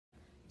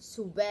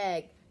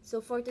swag.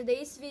 So for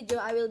today's video,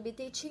 I will be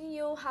teaching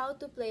you how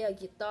to play a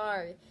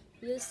guitar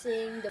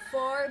using the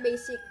 4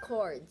 basic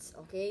chords,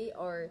 okay?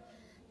 Or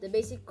the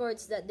basic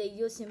chords that they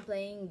use in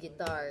playing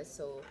guitar.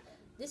 So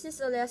this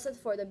is a lesson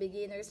for the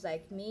beginners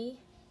like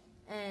me.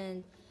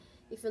 And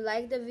if you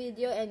like the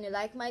video and you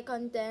like my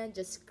content,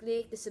 just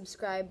click the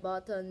subscribe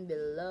button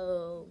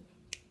below.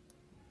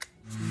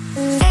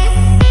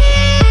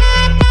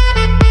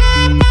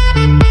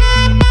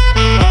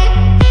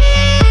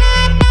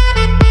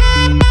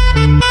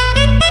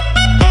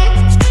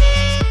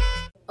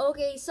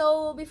 Okay,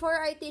 so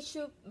before I teach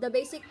you the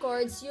basic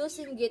chords used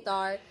in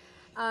guitar,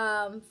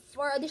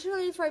 for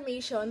additional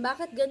information,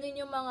 bakit ganun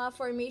yung mga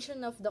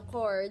formation of the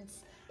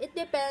chords, it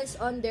depends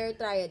on their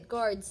triad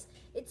chords.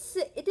 It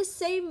is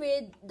same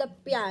with the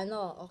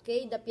piano,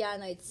 okay? The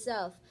piano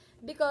itself.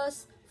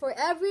 Because for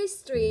every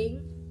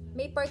string,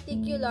 may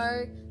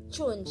particular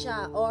tune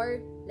siya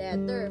or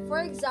letter. For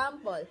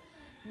example,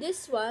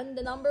 this one,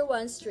 the number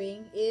 1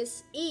 string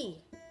is E.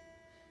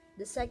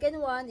 The second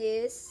one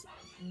is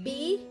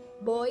B,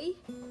 boy.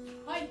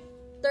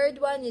 Third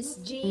one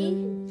is G.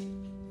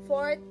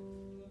 Fourth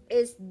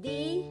is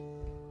D.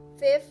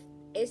 Fifth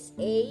is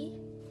A.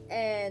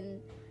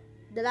 And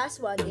the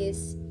last one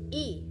is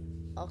E.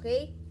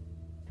 Okay?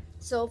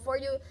 So for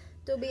you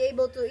to be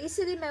able to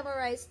easily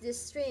memorize these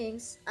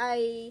strings,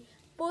 I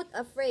put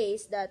a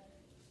phrase that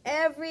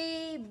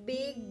every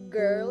big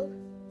girl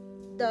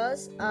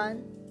does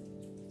an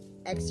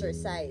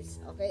exercise.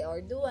 Okay?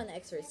 Or do an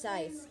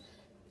exercise.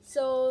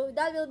 So,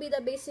 that will be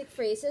the basic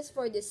phrases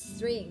for these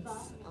strings.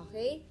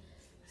 Okay?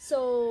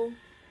 So,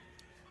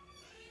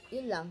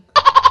 yun lang.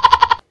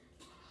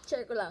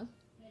 Share ko lang.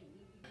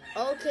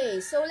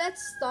 Okay, so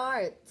let's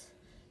start.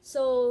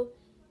 So,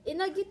 in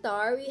a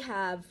guitar, we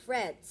have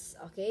frets.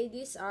 Okay?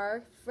 These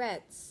are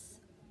frets.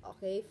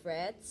 Okay?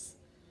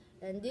 Frets.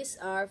 And these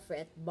are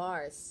fret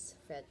bars.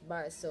 Fret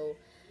bars. So,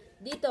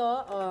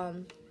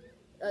 dito,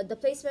 the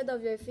placement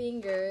of your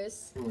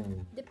fingers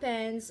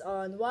depends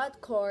on what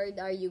chord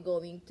are you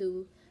going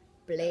to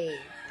play.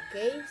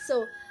 Okay?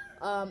 So,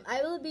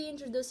 I will be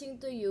introducing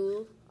to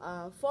you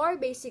 4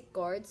 basic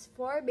chords.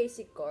 4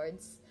 basic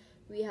chords.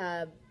 We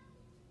have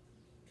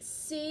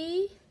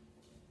C,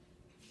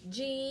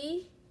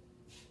 G,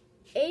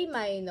 A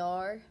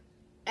minor,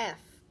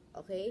 F.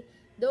 Okay?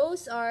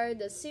 Those are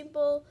the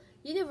simple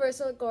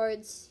universal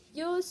chords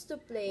used to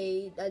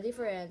play the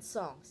different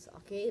songs.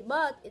 Okay?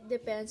 But it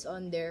depends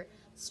on their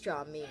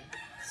strumming.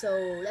 So,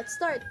 let's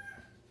start.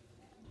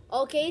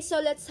 Okay,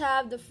 so let's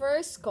have the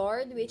first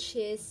chord, which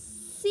is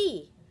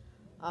C.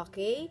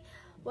 Okay,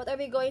 what are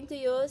we going to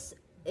use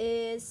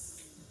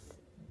is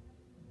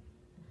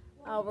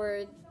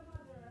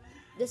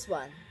this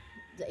one,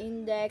 the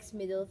index,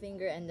 middle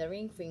finger, and the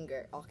ring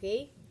finger.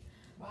 Okay,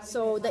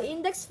 so the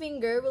index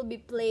finger will be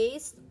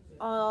placed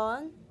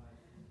on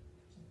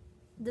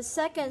the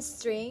second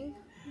string,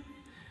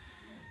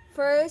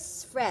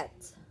 first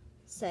fret,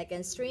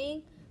 second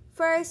string,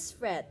 first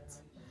fret.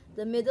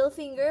 The middle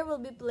finger will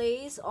be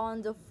placed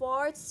on the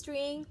 4th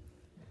string,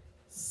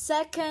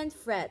 2nd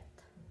fret.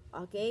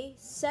 Okay,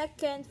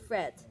 2nd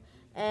fret.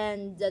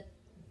 And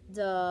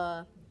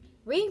the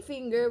ring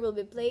finger will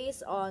be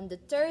placed on the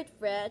 3rd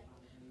fret,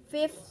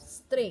 5th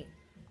string.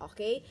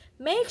 Okay?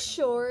 Make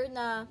sure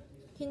na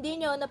hindi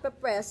nyo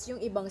nape-press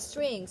yung ibang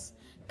strings.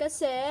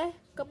 Kasi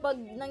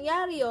kapag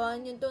nangyari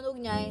yon, yung tunog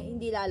niya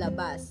hindi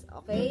lalabas.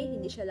 Okay?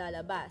 Hindi siya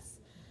lalabas.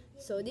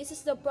 So, this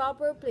is the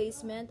proper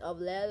placement of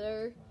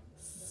letter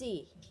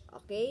C.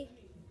 Okay?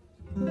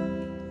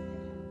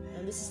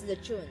 And this is the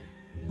tune.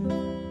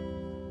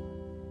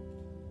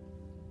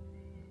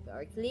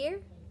 Are clear?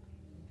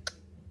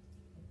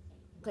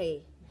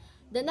 Okay.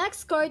 The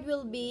next chord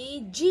will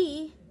be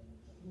G.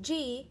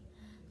 G.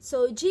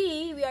 So,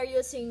 G, we are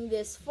using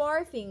these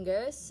 4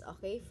 fingers.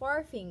 Okay?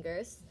 4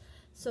 fingers.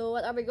 So,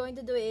 what are we going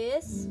to do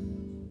is,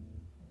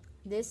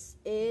 this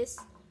is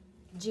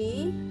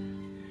G.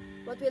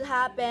 What will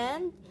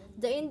happen?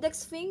 The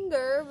index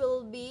finger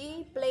will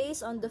be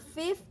placed on the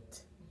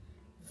 5th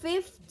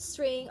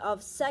string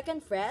of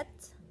 2nd fret.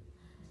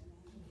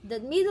 The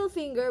middle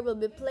finger will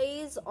be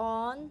placed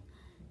on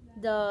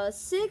the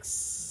 6th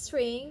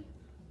string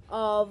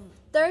of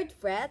 3rd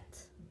fret.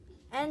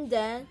 And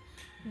then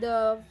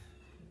the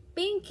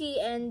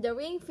pinky and the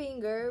ring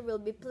finger will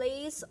be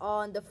placed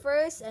on the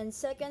 1st and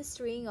 2nd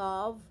string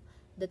of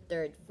the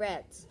 3rd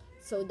fret.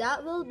 So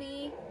that will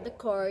be the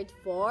chord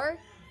for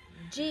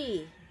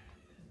G.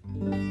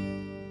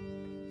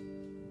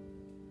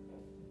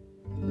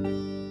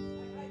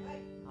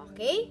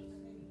 Okay?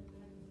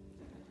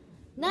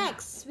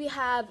 Next, we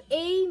have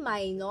A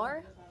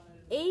minor.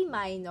 A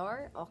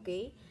minor,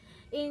 okay?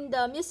 In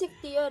the music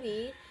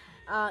theory,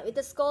 it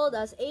is called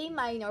as A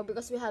minor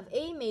because we have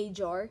A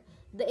major.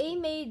 The A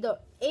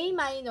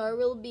minor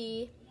will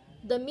be,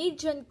 the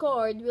median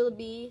chord will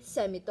be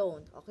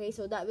semitone. Okay?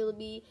 So that will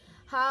be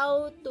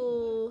how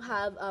to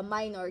have a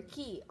minor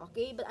key.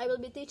 Okay? But I will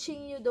be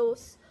teaching you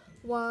those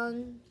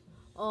one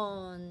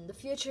on the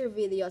future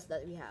videos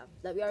that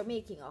we are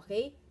making.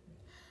 Okay?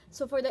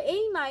 So for the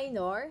A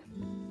minor,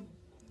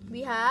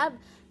 we have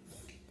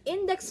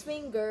index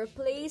finger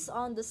placed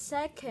on the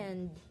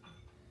second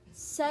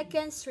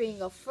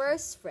string of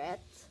first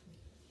fret,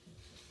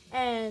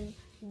 and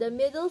the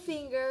middle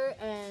finger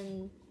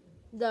and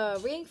the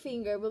ring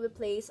finger will be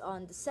placed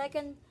on the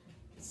second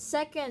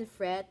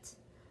fret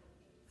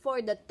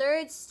for the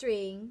third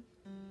string,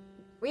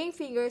 ring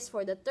fingers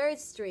for the third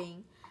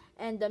string,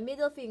 and the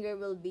middle finger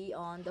will be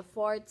on the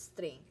fourth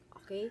string.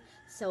 Okay,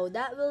 so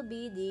that will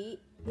be the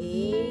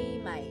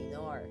A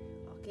minor.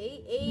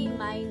 Okay, A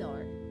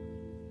minor.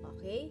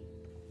 Okay,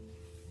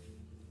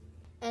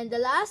 and the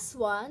last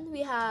one,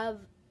 we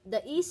have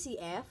the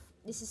ECF.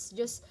 This is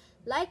just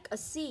like a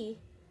C,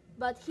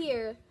 but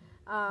here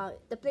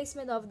the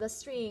placement of the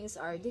strings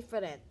are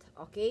different.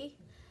 Okay,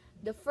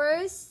 the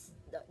first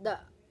the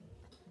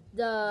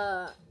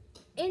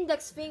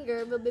index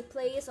finger will be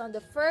placed on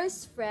the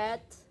first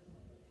fret,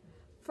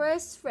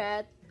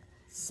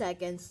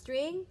 second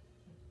string.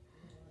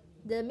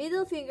 The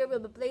middle finger will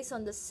be placed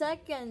on the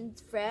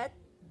second fret,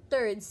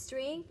 third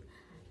string,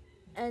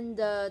 and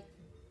the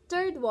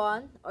third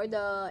one, or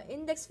the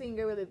index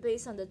finger, will be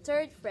placed on the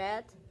third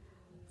fret,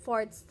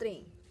 fourth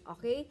string.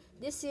 Okay,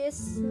 this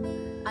is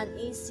an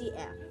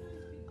ECF.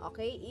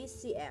 Okay,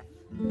 ECF.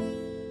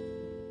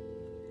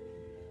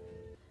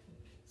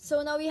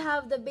 So now we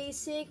have the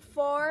basic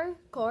 4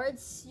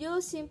 chords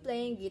used in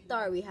playing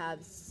guitar. We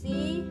have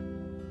C,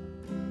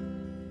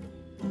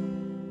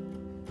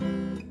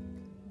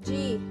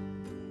 G,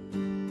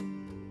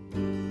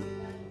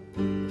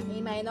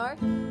 A minor,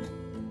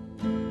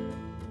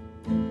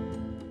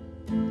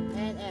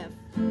 and F.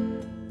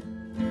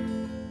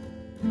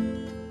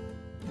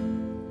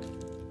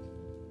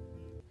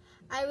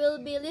 I will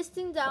be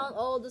listing down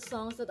all the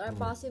songs that are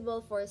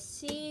possible for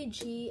C,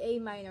 G, A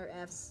minor,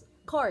 F's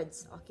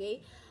chords,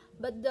 okay?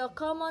 But the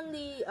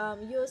commonly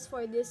used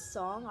for this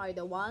song are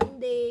the One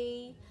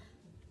Day,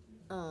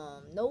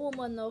 No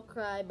Woman No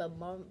Cry by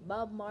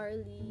Bob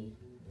Marley.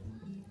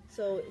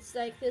 So it's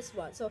like this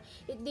one. So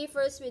it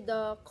differs with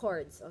the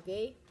chords,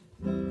 okay?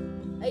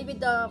 With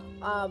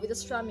the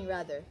strumming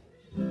rather.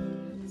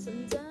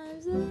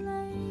 Sometimes I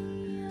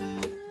lay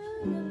on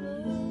the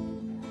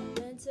moon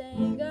and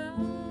thank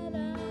God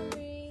I'm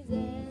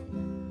reason.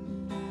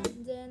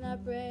 Then I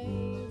pray,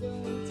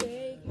 don't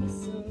take me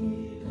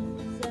soon.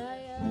 'Cause I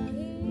am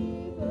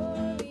here for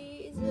a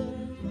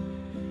reason.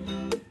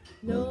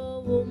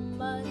 No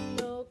woman,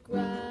 no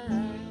cry.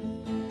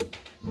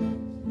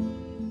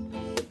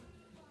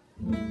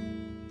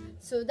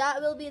 So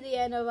that will be the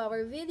end of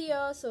our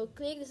video. So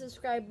click the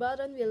subscribe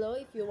button below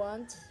if you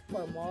want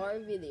for more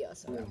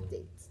videos or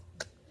updates.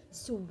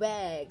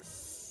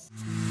 Swags.